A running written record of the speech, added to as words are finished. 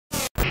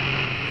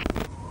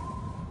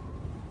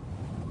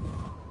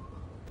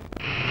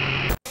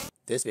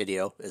This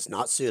video is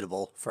not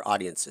suitable for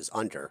audiences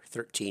under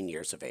 13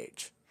 years of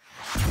age.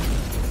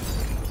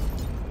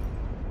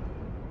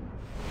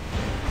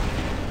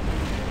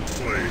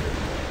 Play it.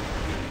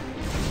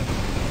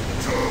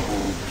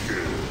 Double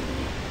kill.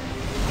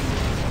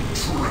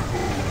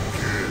 Triple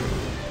kill.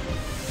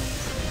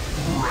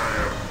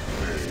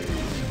 Rampage.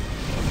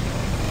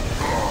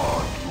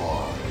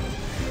 Godlike.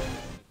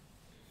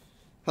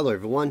 Hello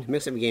everyone,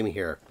 Mixfant Gaming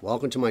here.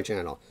 Welcome to my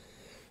channel.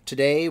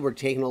 Today we're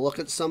taking a look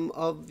at some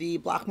of the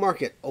black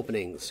market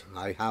openings.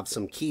 I have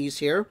some keys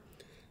here.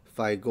 If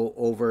I go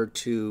over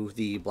to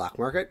the black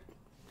market,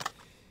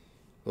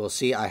 we'll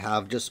see I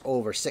have just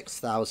over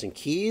 6,000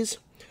 keys.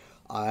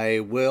 I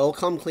will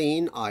come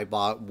clean. I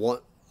bought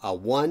a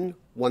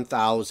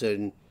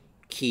 1,000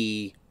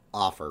 key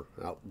offer.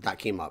 That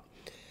came up.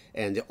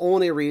 And the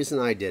only reason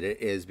I did it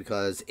is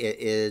because it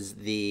is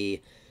the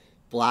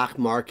black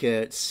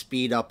market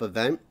speed up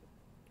event.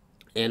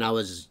 And I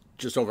was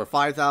just over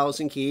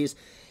 5,000 keys.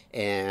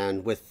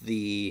 And with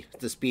the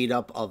speed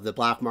up of the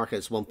black market,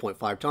 it's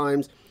 1.5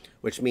 times.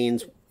 Which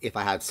means if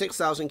I had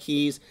 6,000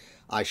 keys,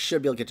 I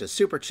should be able to get to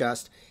super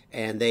chest,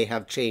 and they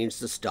have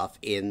changed the stuff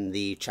in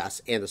the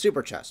chest and the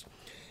super chest.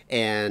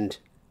 And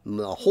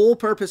the whole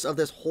purpose of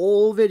this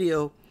whole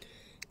video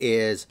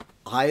is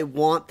I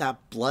want that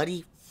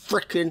bloody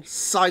frickin'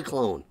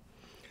 cyclone.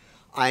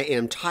 I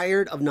am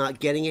tired of not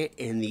getting it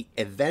in the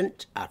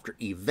event after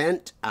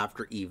event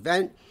after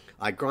event.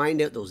 I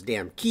grind out those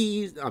damn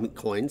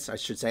coins, I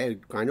should say. I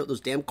grind out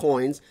those damn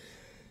coins.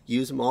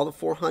 Use them all the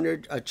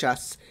 400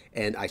 chests,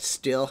 and I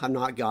still have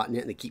not gotten it,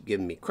 and they keep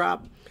giving me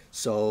crap.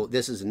 So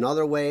this is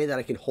another way that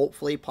I can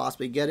hopefully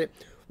possibly get it.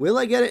 Will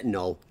I get it?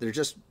 No. There's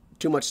just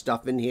too much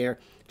stuff in here.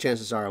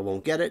 Chances are I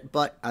won't get it,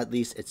 but at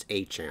least it's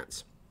a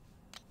chance.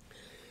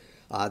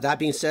 That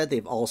being said,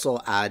 they've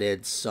also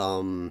added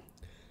some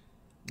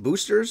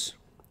boosters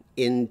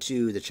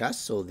into the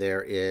chest. So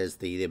there is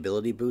the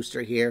ability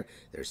booster here.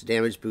 There's a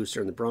damage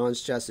booster in the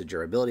bronze chest, the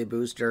durability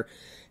booster,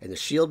 and the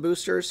shield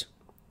boosters.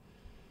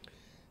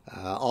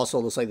 Also,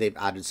 looks like they've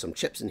added some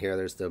chips in here.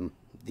 There's the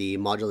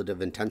modulative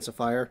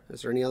intensifier.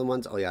 Is there any other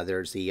ones? Oh yeah,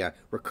 there's the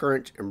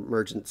recurrent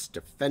emergence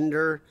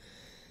defender,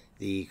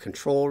 the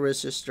control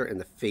resistor, and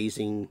the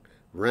phasing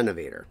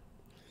renovator.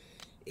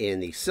 In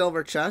the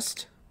silver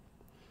chest,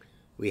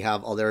 we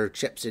have other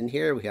chips in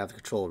here. We have the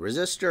control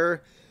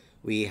resistor.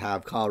 We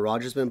have Kyle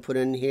Rogers been put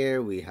in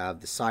here. We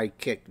have the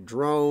sidekick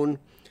drone,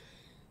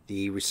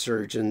 the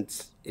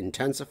resurgence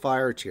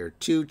intensifier tier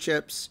 2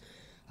 chips,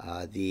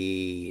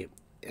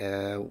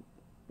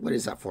 what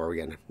is that for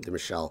again? The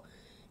Michelle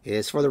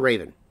is for the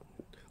Raven.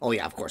 Oh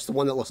yeah, of course, the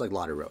one that looks like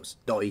Lottie Rose.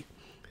 Doy.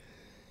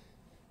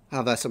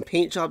 Have some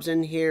paint jobs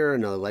in here.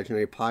 Another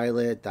legendary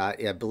pilot that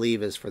I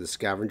believe is for the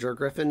scavenger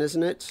griffin,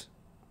 isn't it?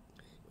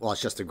 Well,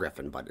 it's just a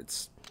griffin, but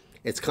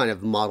it's kind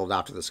of modeled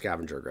after the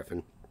scavenger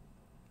griffin.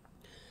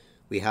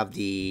 We have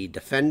the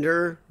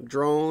defender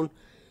drone.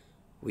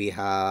 We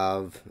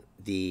have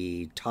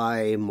the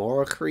Tai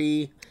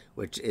Morakri,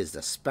 which is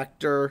the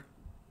Spectre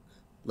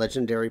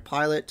legendary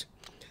pilot.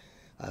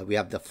 We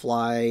have the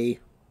Fly.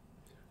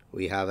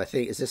 We have, I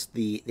think, is this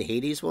the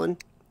Hades one?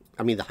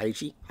 I mean the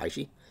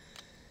Haishi.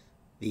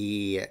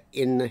 The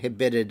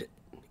inhibited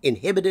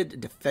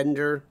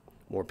defender.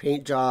 More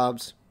paint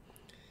jobs.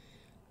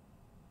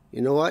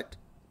 You know what?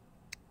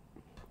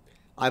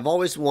 I've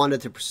always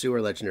wanted to pursue a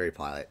legendary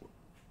pilot,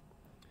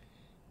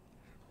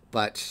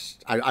 but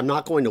I'm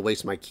not going to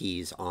waste my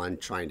keys on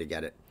trying to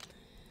get it.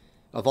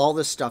 Of all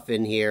this stuff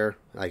in here,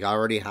 like I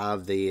already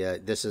have the,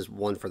 this is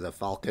one for the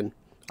Falcon.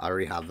 I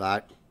already have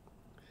that.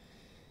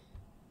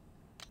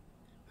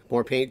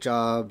 More paint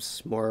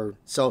jobs, more.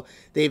 So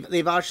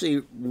they've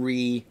actually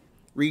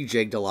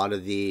rejigged a lot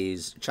of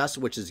these chests,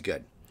 which is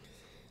good.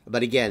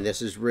 But again,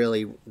 this is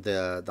really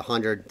the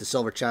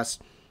silver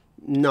chest,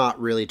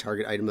 not really a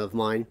target item of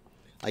mine.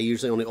 I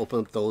usually only open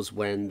up those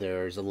when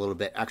there's a little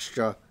bit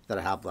extra that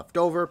I have left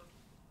over.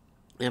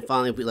 And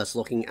finally, let's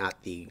looking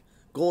at the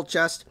gold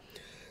chest.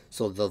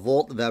 So the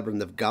Volt, the Weber,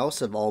 and the Gauss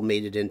have all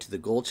made it into the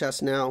gold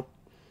chest now.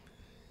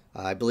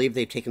 I believe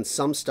they've taken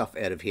some stuff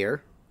out of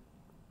here.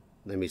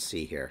 Let me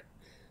see here.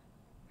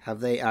 Have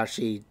they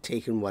actually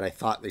taken what I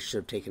thought they should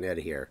have taken out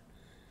of here?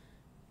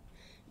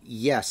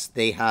 Yes,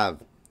 they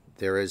have.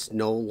 There is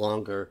no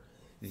longer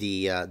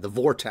the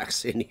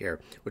Vortex in here,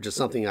 which is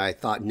something I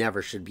thought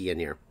never should be in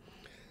here.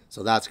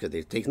 So that's good.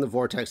 They've taken the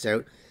Vortex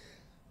out.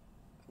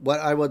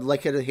 What I would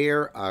like out of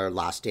here are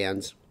last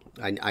stands.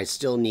 I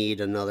still need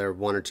another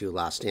 1 or 2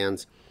 last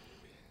stands.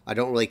 I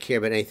don't really care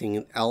about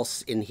anything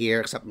else in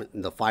here except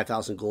the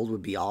 5,000 gold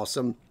would be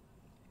awesome.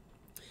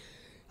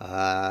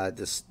 I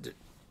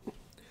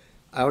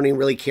don't even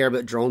really care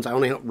about drones. I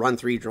only run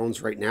 3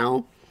 drones right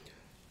now.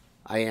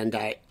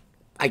 I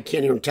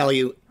can't even tell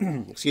you,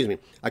 excuse me,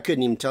 I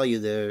couldn't even tell you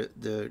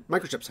the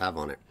microchips have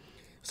on it.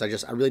 So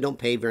I really don't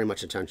pay very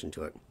much attention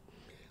to it.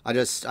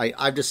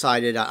 I've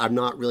decided I'm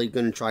not really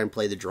going to try and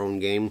play the drone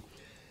game.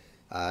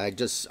 I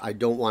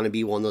don't want to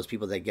be one of those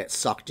people that get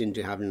sucked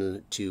into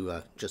having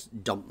to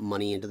just dump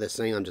money into this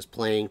thing. I'm just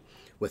playing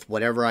with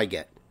whatever I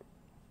get.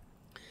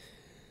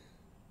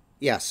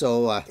 yeah,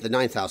 so the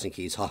 9,000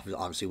 keys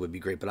obviously would be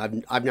great, but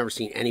I've never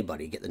seen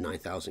anybody get the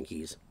 9,000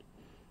 keys.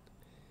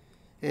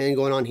 And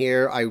going on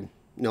here, I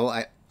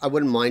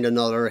wouldn't mind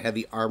another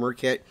heavy armor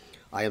kit.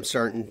 I am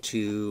starting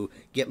to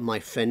get my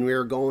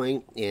Fenrir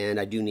going, and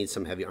I do need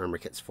some heavy armor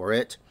kits for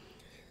it.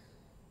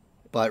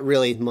 But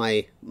really,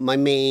 my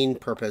main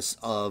purpose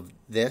of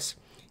this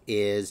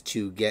is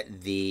to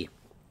get the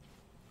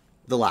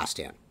last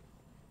stand.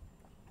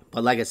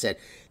 But like I said,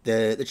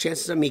 the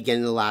chances of me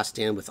getting the last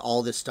stand with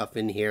all this stuff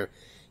in here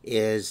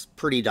is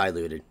pretty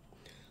diluted.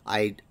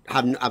 I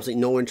have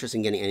absolutely no interest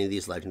in getting any of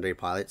these legendary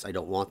pilots. I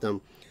don't want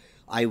them.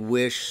 I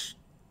wish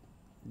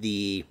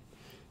if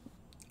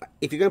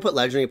you're going to put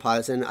legendary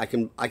pilots in, I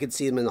could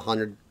see them in the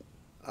 100,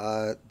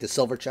 the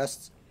silver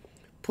chests.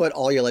 Put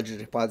all your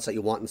legendary pilots that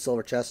you want in the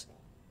silver chest.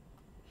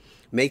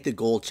 Make the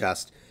gold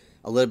chest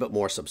a little bit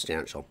more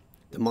substantial.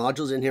 The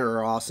modules in here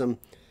are awesome,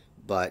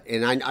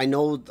 and I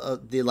know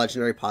the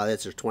legendary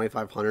pilots, there's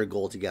 2,500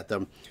 gold to get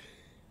them,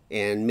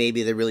 and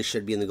maybe they really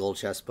should be in the gold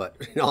chest, but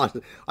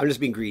I'm just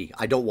being greedy.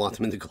 I don't want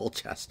them in the gold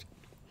chest.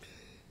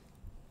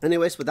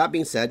 Anyways, with that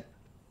being said,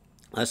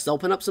 let's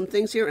open up some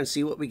things here and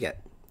see what we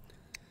get.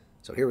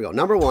 So here we go.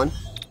 Number 1.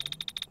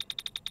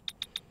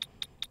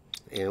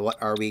 And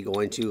what are we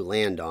going to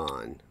land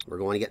on? We're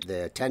going to get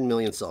the 10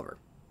 million silver.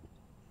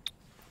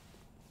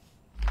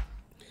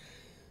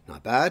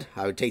 Not bad.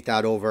 I would take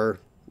that over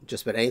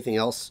just about anything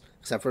else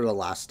except for the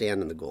last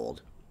stand and the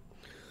gold.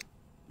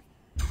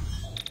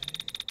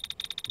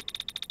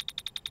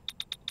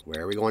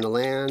 Where are we going to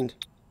land?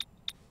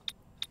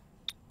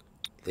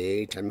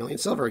 The 10 million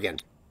silver again.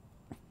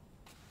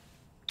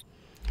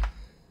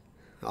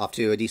 Off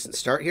to a decent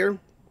start here.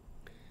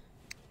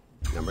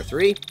 Number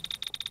 3.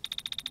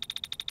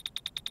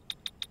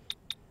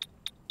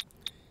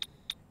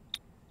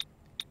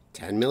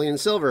 $10 million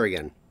silver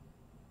again.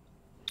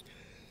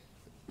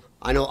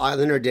 I know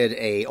Islander did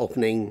a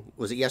opening,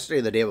 was it yesterday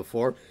or the day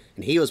before?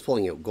 And he was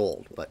pulling out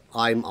gold, but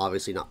I'm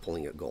obviously not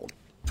pulling out gold.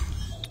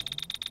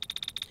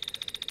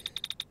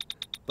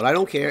 But I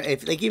don't care.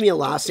 If they give me a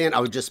last stand,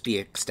 I would just be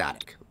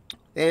ecstatic.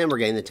 And we're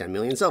getting the 10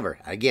 million silver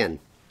again.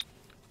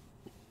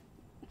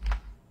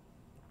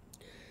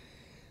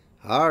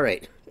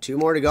 Alright, 2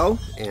 more to go,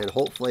 and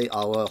hopefully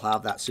I will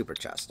have that super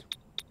chest.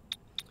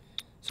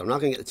 So I'm not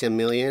going to get the 10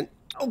 million.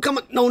 Oh, come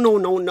on. No, no,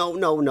 no, no,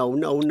 no, no,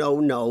 no, no,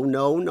 no,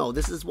 no, no.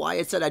 This is why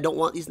I said I don't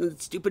want these in the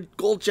stupid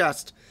gold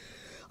chest.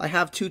 I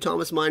have 2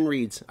 Thomas Mind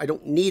Reads. I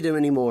don't need them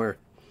anymore.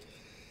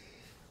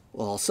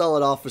 Well, I'll sell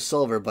it off for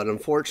silver, but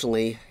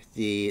unfortunately,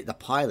 the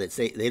pilots,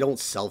 they don't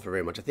sell for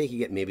very much. I think you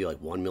get maybe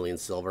like 1 million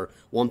silver,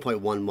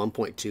 1.1,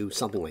 1.2,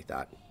 something like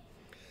that.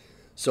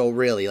 So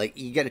really, like,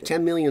 you get a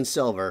 10 million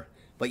silver,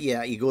 but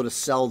yeah, you go to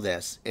sell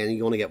this, and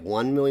you only get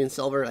 1 million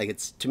silver. Like,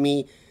 it's, to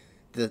me,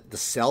 the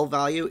sell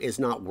value is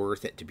not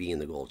worth it to be in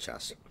the gold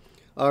chest.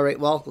 Alright,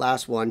 well,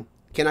 last one.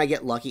 Can I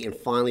get lucky and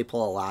finally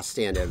pull a last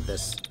stand out of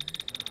this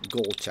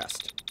gold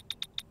chest?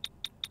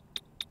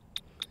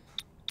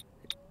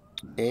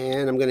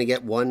 And I'm going to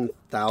get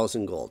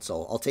 1,000 gold,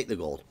 so I'll take the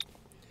gold.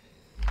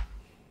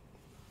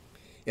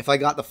 If I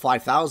got the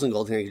 5,000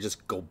 gold, then I could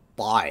just go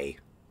buy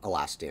a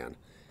last stand.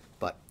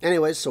 But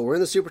anyways, so we're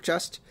in the super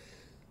chest.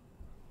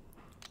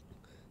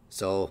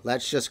 So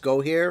let's just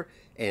go here,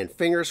 and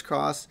fingers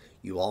crossed,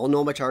 you all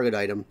know my target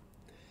item.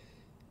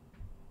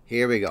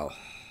 Here we go.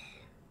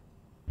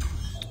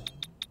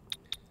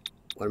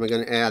 What am I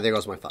going to... Ah, there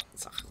goes my...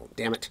 Oh,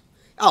 damn it.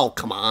 Oh,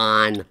 come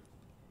on.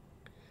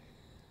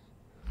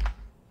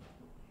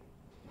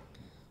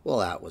 Well,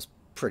 that was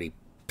pretty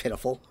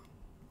pitiful.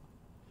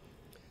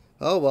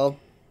 Oh, well.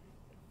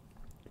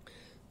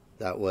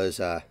 That was...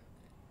 I'm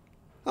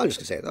just going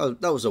to say,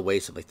 that was a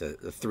waste of like the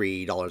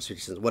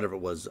 $3.50, whatever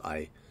it was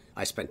I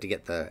spent to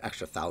get the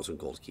extra 1,000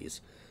 gold keys.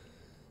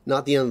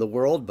 Not the end of the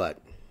world, but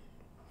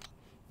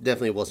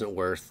definitely wasn't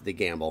worth the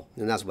gamble.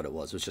 And that's what it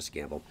was. It was just a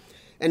gamble.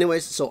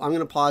 Anyways, so I'm going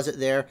to pause it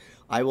there.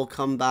 I will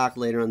come back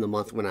later in the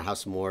month when I have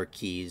some more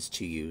keys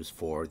to use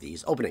for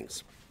these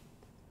openings.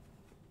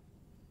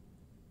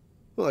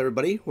 Well,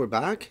 everybody, we're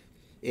back.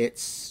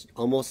 It's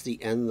almost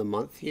the end of the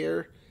month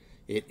here.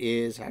 It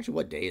is, actually,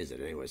 what day is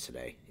it anyways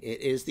today? It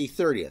is the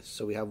 30th,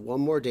 so we have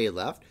one more day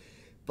left.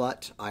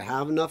 But I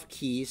have enough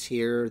keys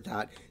here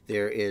that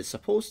there is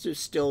supposed to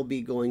still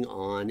be going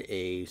on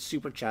a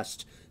super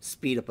chest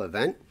speed up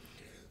event.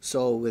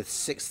 So with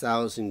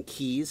 6,000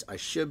 keys, I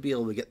should be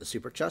able to get the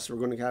super chest. We're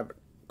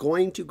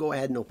going to go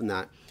ahead and open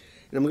that.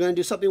 And I'm going to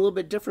do something a little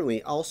bit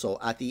differently also.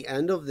 At the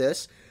end of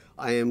this,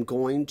 I am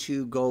going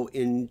to go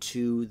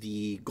into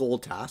the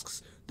gold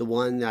tasks, the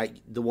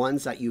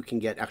ones that you can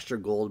get extra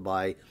gold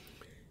by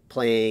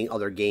playing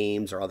other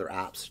games or other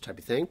apps type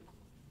of thing.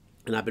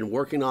 And I've been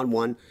working on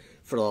one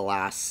for the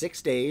last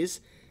 6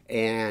 days,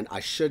 and I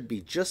should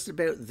be just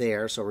about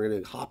there. So we're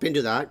going to hop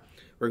into that.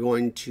 We're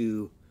going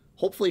to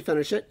hopefully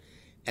finish it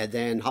and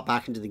then hop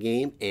back into the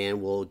game,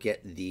 and we'll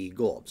get the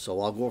gold.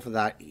 So I'll go for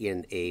that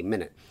in a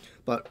minute.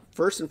 But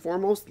first and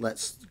foremost,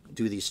 let's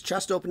do these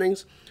chest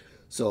openings.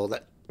 So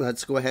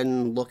let's go ahead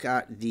and look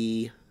at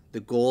the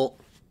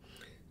gold.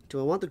 Do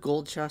I want the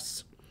gold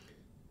chests?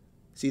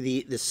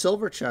 See, the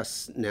silver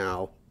chests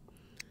now,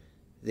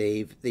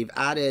 they've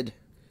added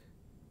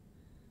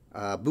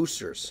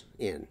boosters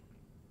in.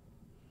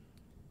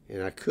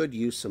 And I could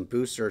use some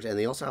boosters, and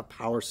they also have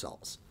power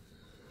cells.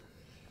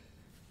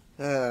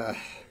 I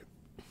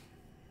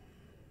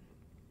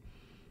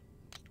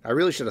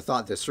really should have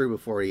thought this through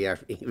before he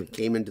even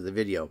came into the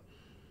video.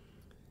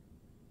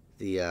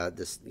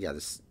 This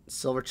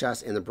silver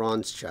chest and the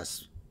bronze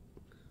chest.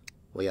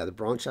 Well, yeah, the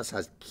bronze chest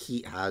has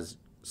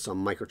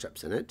some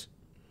microchips in it.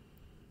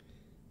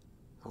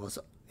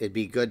 Also, it'd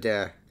be good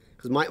to,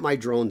 because my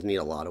drones need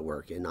a lot of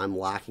work, and I'm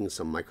lacking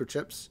some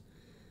microchips.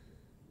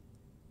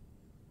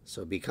 So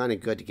it'd be kind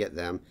of good to get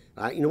them.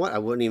 You know what? I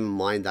wouldn't even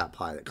mind that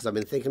pilot, because I've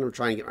been thinking of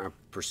trying to get my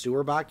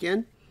pursuer back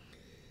in,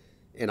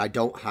 and I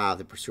don't have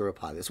the pursuer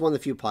pilot. It's one of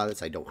the few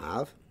pilots I don't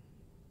have.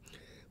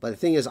 But the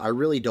thing is, I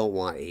really don't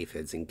want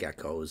aphids and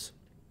geckos.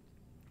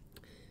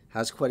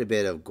 Has quite a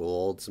bit of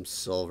gold, some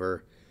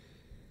silver.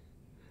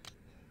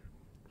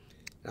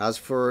 As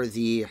for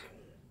the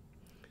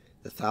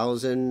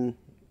 1,000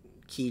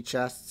 key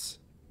chests,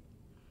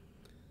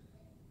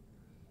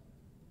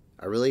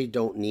 I really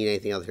don't need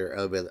anything out here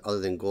other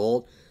than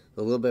gold.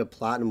 A little bit of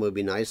platinum would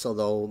be nice,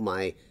 although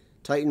my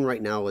Titan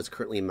right now is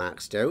currently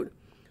maxed out.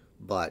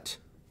 But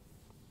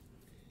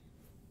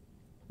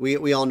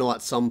we all know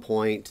at some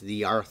point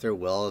the Arthur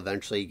will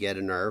eventually get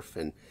a nerf,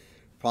 and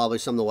probably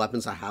some of the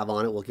weapons I have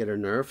on it will get a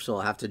nerf, so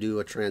I'll have to do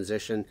a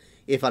transition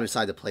if I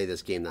decide to play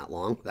this game that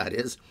long, that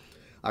is.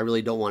 I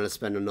really don't want to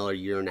spend another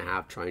year and a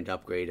half trying to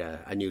upgrade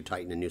a new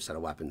Titan, a new set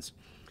of weapons.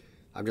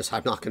 I'm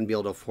not going to be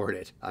able to afford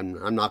it. I'm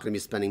not going to be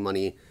spending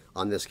money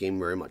on this game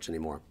very much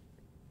anymore.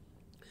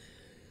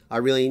 I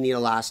really need a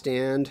last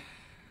stand.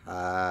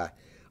 I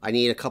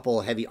need a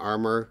couple heavy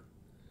armor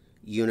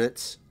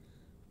units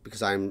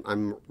because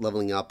I'm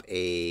leveling up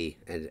a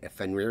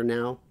Fenrir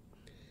now.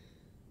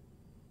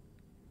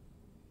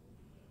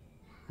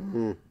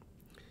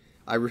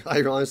 I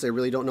honestly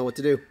really don't know what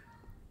to do.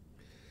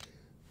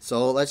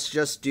 So let's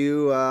just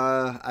do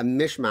a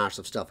mishmash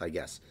of stuff, I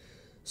guess.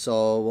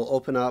 So we'll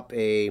open up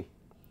a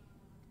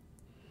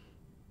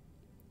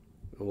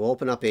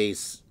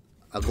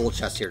gold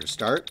chest here to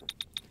start.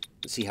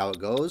 See how it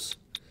goes.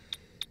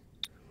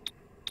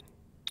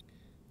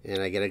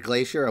 And I get a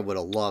glacier. I would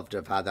have loved to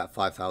have had that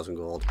 5,000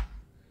 gold.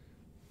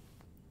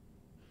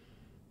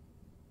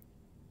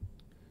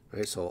 All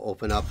right, so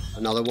open up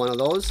another one of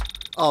those.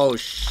 Oh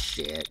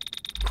shit!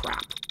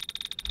 Crap.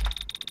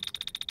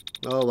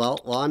 Oh well,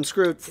 I'm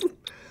screwed.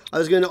 I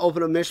was going to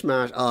open a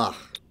mishmash. Ugh.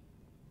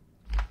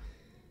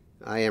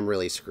 I am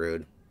really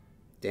screwed.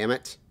 Damn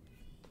it.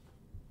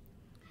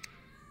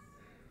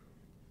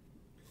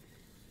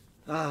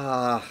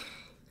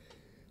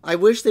 I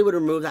wish they would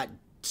remove that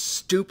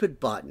stupid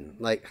button.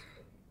 Like,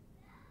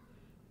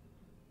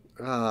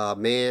 oh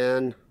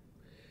man.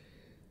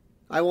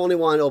 I only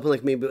wanted to open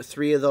like maybe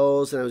 3 of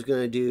those, and I was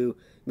going to do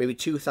maybe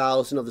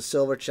 2,000 of the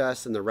silver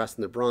chest and the rest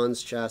in the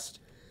bronze chest.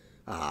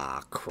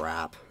 Ah,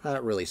 crap.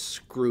 That really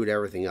screwed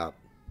everything up.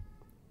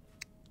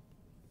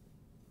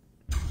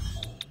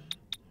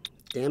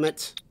 Damn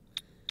it.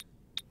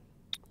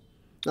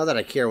 Not that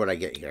I care what I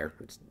get here.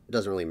 It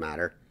doesn't really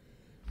matter.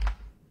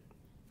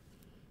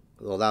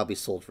 Although that'll be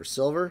sold for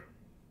silver.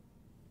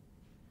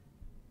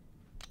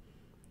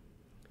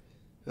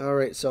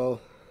 Alright, so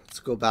let's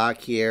go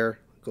back here.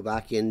 Go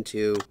back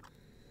into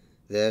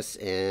this,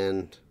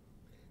 and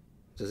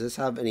does this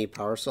have any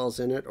power cells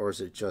in it, or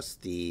is it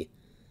just the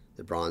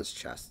bronze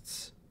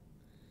chests?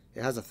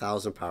 It has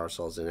 1,000 power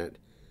cells in it,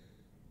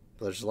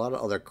 but there's a lot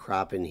of other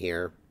crap in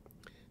here.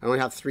 I only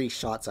have 3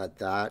 shots at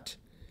that.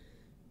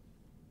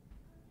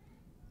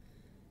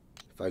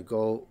 If I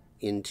go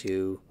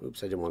into,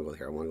 oops, I didn't want to go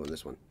here. I want to go in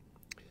this one.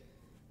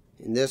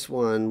 In this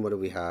one, what do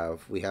we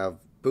have? We have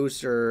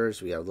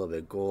boosters. We have a little bit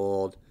of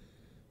gold.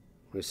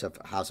 We just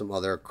have some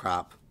other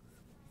crap,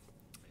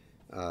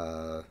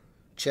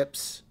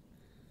 chips,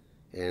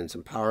 and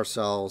some power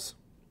cells.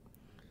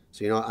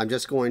 So, you know, I'm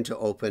just going to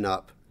open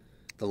up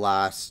the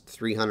last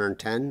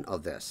 310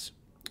 of this.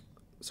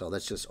 So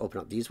let's just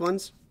open up these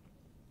ones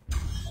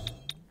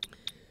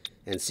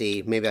and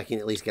see, maybe I can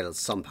at least get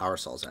some power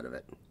cells out of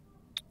it.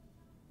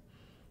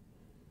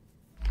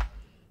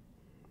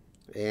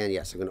 And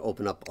yes, I'm going to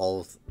open up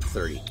all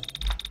 30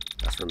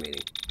 that's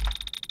remaining.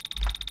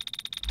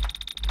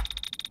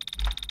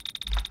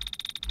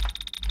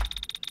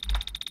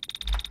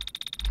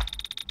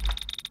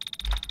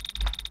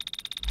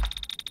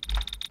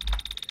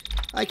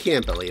 I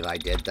can't believe I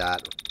did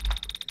that.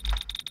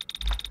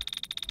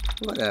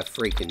 What a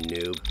freaking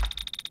noob.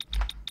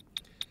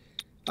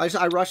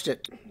 I rushed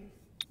it.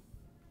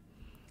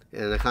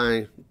 And I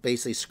kind of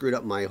basically screwed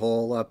up my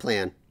whole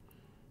plan.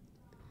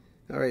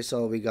 Alright,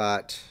 so we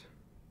got...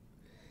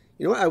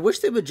 You know what? I wish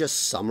they would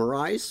just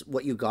summarize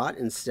what you got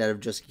instead of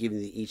just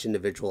giving each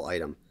individual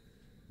item.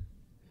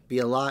 Be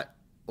a lot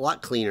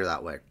cleaner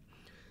that way.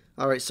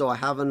 Alright, so I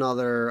have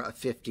another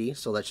 50.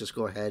 So let's just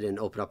go ahead and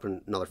open up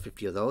another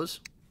 50 of those.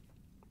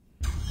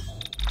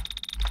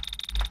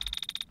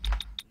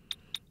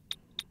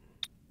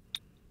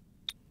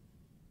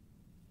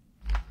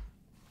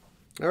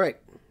 All right,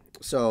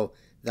 so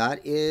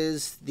that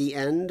is the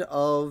end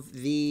of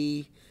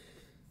the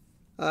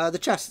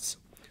chests.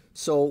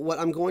 So what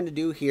I'm going to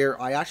do here,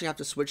 I actually have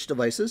to switch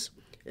devices,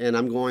 and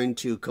I'm going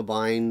to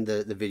combine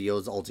the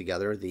videos all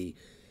together, the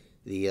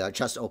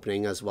chest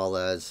opening as well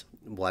as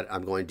what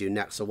I'm going to do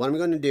next. So what I'm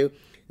going to do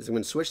is I'm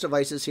going to switch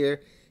devices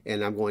here,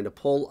 and I'm going to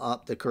pull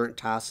up the current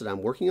task that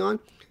I'm working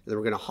on. Then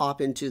we're going to hop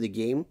into the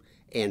game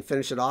and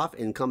finish it off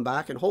and come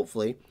back, and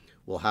hopefully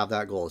we'll have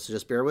that goal. So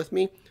just bear with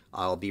me.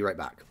 I'll be right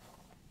back.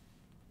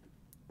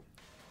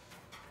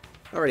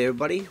 Alright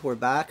everybody, we're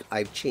back.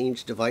 I've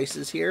changed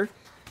devices here,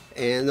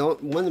 and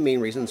one of the main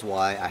reasons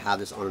why I have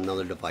this on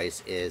another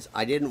device is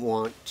I didn't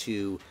want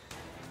to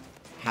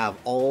have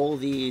all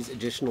these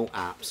additional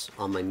apps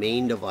on my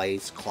main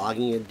device,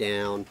 clogging it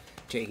down,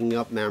 taking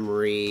up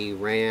memory,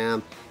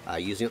 RAM,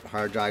 using up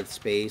hard drive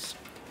space.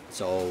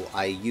 So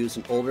I used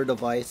an older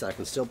device that I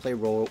can still play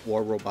War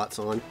Robots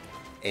on,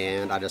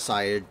 and I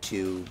decided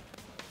to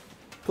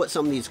put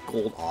some of these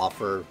gold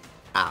offer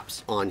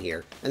apps on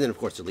here, and then of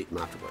course delete them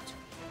afterwards.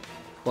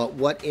 But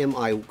what am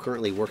I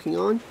currently working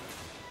on?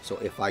 So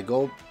if I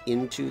go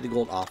into the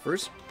gold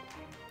offers,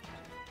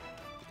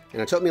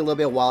 and it took me a little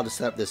bit of a while to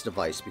set up this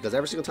device because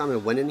every single time I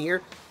went in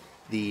here,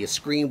 the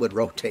screen would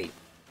rotate.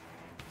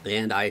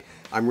 And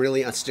I'm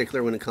really a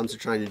stickler when it comes to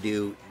trying to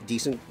do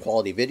decent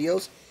quality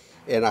videos,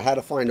 and I had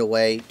to find a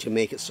way to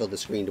make it so the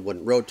screen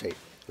wouldn't rotate.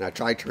 And I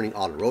tried turning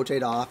auto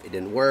rotate off, it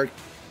didn't work.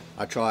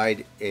 I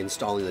tried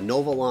installing the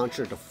Nova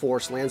launcher to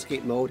force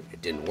landscape mode,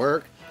 it didn't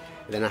work.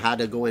 And then I had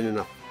to go in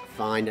and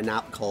find an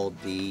app called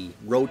the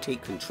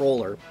Rotate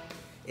Controller,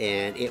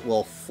 and it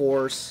will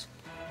force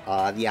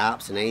the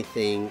apps and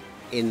anything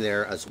in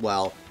there as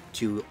well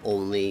to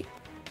only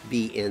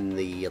be in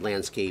the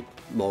landscape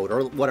mode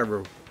or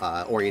whatever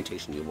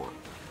orientation you want.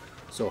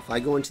 So if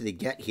I go into the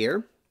get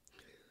here,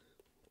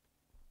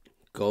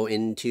 go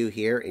into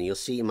here, and you'll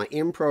see in my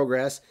in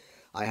progress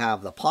I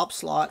have the pop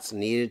slots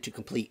needed to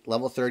complete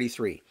level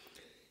 33.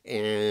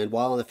 And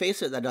while on the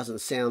face of it that doesn't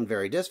sound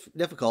very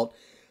difficult,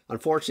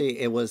 unfortunately,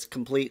 it was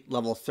complete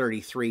level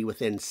 33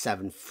 within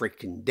 7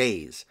 freaking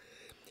days.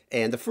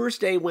 And the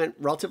first day went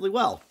relatively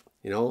well.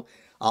 You know,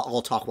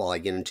 I'll talk while I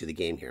get into the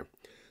game here.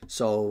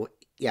 So,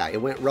 yeah,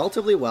 it went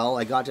relatively well.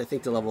 I got to, I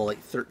think, to level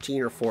like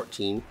 13 or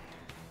 14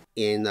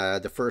 in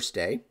the first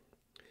day.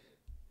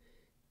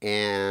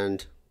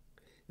 And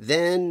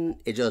then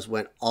it just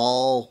went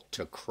all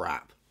to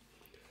crap.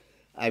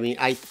 I mean,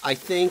 I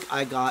think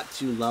I got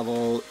to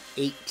level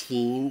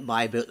 18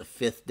 by about the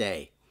 5th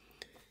day.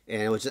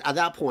 And it was just, at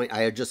that point, I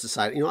had just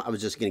decided, you know what, I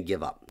was just going to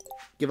give up.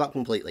 Give up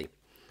completely.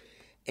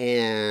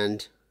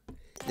 And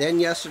then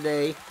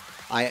yesterday,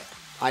 I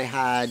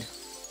had,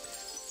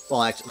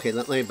 well, actually, okay,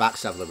 let me back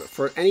step a little bit.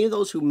 For any of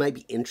those who might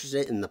be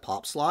interested in the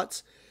pop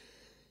slots,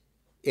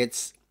 a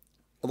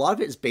lot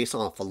of it is based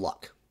off of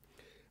luck.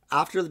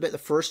 After the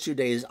first 2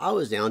 days, I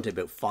was down to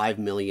about 5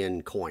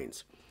 million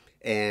coins.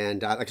 And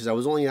because I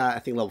was only at, I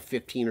think, level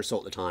 15 or so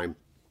at the time.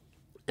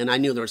 And I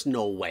knew there was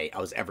no way I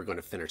was ever going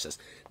to finish this.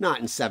 Not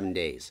in 7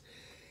 days.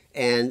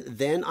 And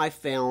then I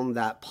found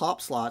that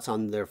pop slots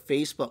on their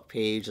Facebook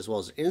page as well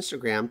as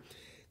Instagram,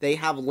 they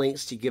have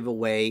links to give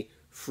away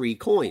free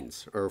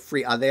coins. Or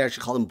free, they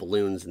actually call them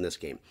balloons in this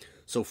game.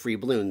 So free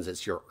balloons,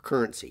 it's your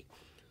currency.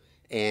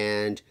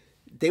 And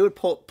they would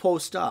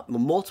post up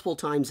multiple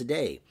times a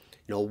day.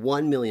 You know,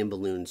 1 million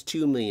balloons,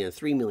 2 million,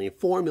 3 million,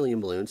 4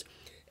 million balloons.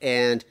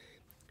 And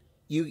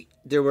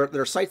there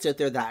are sites out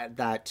there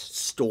that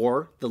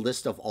store the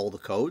list of all the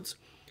codes,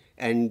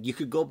 and you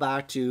could go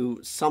back to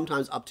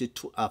sometimes up to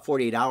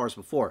 48 hours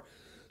before.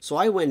 So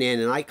I went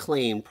in and I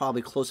claimed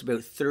probably close to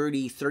about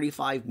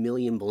 35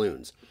 million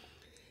balloons.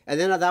 And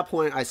then at that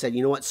point I said,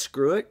 you know what,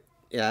 screw it.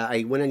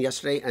 I went in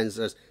yesterday and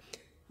says,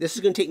 this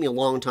is going to take me a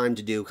long time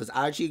to do, because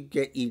as you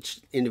get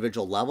each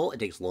individual level, it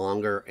takes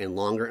longer and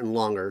longer and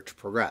longer to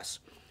progress.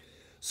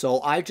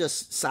 So I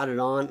just sat it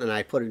on and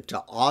I put it to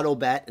auto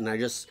bet, and I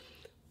just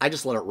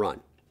let it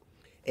run.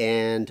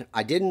 And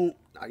I didn't,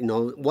 you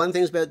know, one of the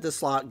things about the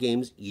slot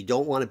games, you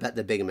don't want to bet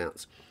the big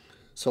amounts.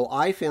 So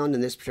I found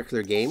in this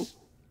particular game,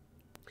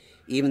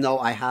 even though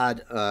I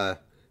had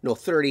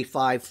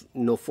 35,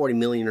 40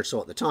 million or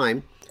so at the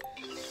time,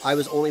 I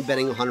was only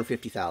betting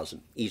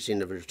 150,000 each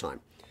individual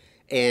time.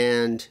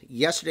 And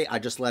yesterday I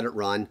just let it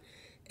run,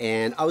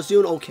 and I was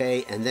doing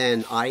okay, and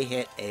then I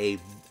hit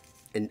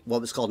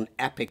what was called an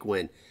epic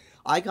win.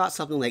 I got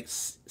something like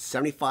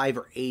 75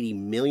 or 80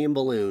 million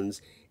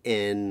balloons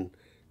in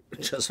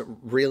just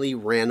really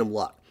random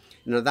luck.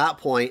 And at that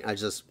point, I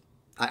just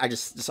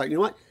decided, you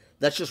know what?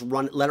 Let's just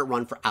let it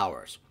run for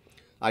hours.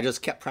 I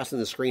just kept pressing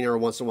the screen every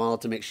once in a while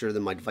to make sure that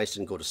my device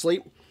didn't go to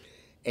sleep.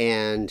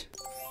 And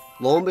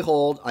lo and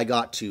behold, I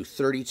got to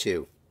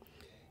 32.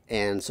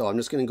 And so I'm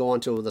just going to go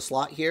onto the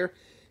slot here.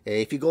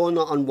 If you go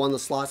on one of the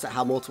slots that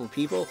have multiple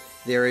people,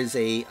 there is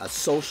a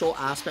social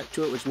aspect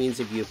to it, which means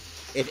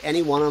if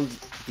any one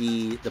of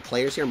the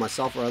players here,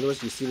 myself or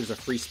others, you see there's a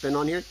free spin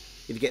on here.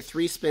 If you get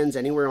 3 spins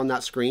anywhere on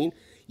that screen,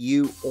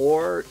 you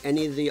or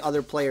any of the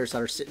other players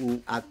that are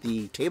sitting at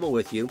the table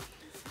with you,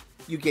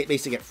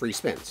 basically get free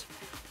spins.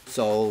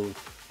 So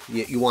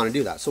you want to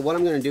do that. So what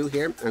I'm going to do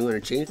here, I'm going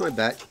to change my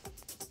bet.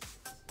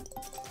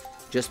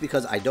 Just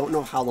because I don't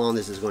know how long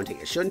this is going to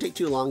take. It shouldn't take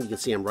too long. You can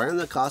see I'm right on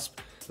the cusp.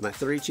 I'm at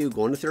 32,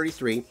 going to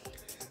 33.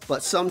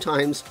 But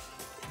sometimes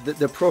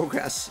the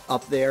progress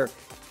up there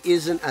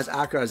isn't as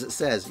accurate as it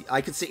says.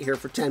 I could sit here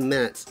for 10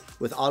 minutes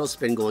with auto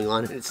spin going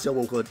on and it still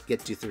won't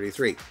get to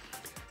 33.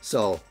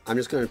 So I'm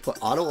just going to put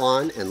auto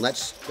on and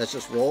let's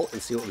just roll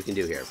and see what we can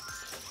do here.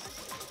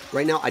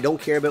 Right now, I don't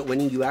care about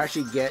winning. You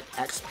actually get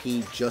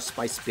XP just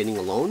by spinning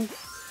alone.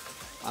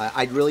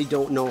 I really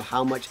don't know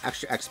how much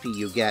extra XP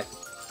you get.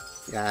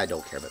 Yeah, I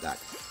don't care about that.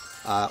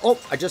 Oh,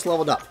 I just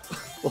leveled up.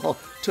 Well,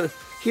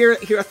 here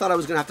I thought I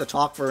was going to have to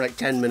talk for like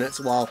 10 minutes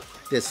while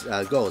this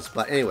goes.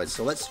 But anyways,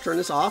 so let's turn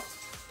this off.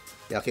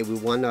 Yeah, okay, we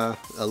won a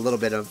little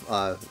bit of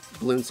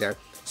balloons there.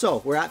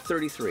 So we're at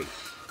 33.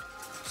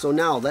 So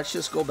now let's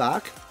just go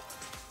back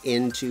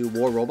into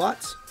War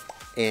Robots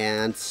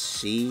and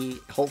see.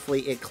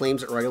 Hopefully it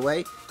claims it right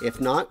away. If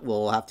not,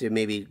 we'll have to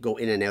maybe go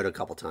in and out a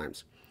couple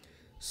times.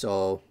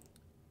 So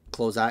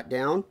close that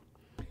down.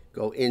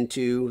 Go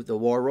into the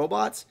War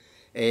Robots,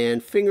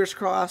 and fingers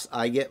crossed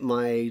I get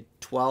my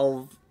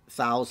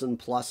 12,000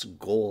 plus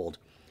gold.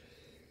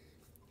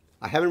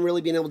 I haven't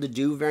really been able to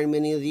do very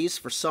many of these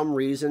for some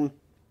reason.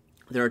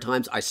 There are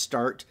times I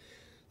start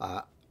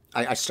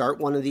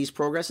one of these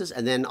progresses,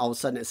 and then all of a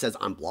sudden it says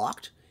I'm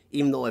blocked,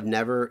 even though I've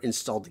never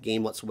installed the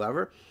game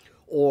whatsoever.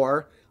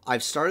 Or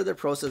I've started the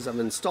process, I've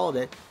installed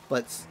it,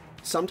 but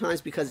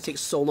sometimes because it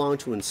takes so long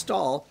to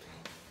install,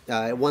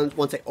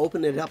 once I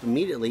open it up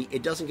immediately,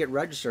 it doesn't get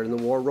registered in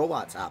the War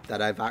Robots app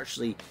that I've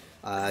actually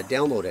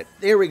downloaded.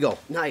 There we go.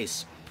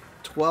 Nice.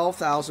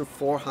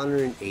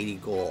 12,480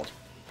 gold.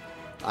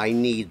 I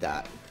need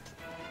that.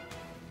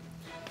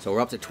 So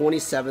we're up to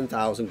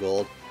 27,000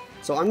 gold.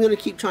 So I'm going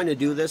to keep trying to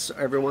do this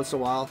every once in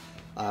a while.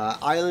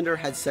 Islander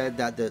had said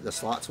that the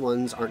slots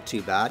ones aren't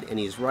too bad, and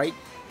he's right.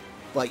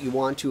 But you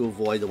want to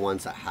avoid the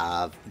ones that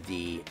have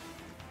the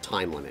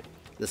time limit.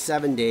 The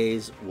 7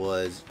 days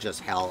was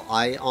just hell.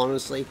 I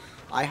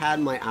had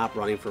my app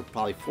running for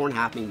probably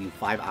 4.5, maybe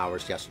 5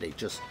 hours yesterday,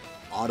 just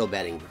auto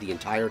betting the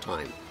entire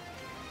time.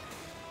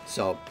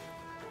 So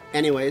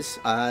anyways,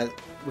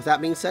 with that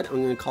being said,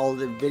 I'm going to call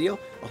it a video.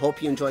 I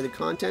hope you enjoyed the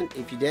content.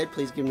 If you did,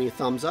 please give me a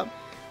thumbs up.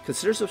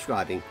 Consider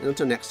subscribing. And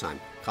until next time,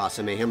 cause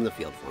some mayhem in the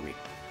field for me.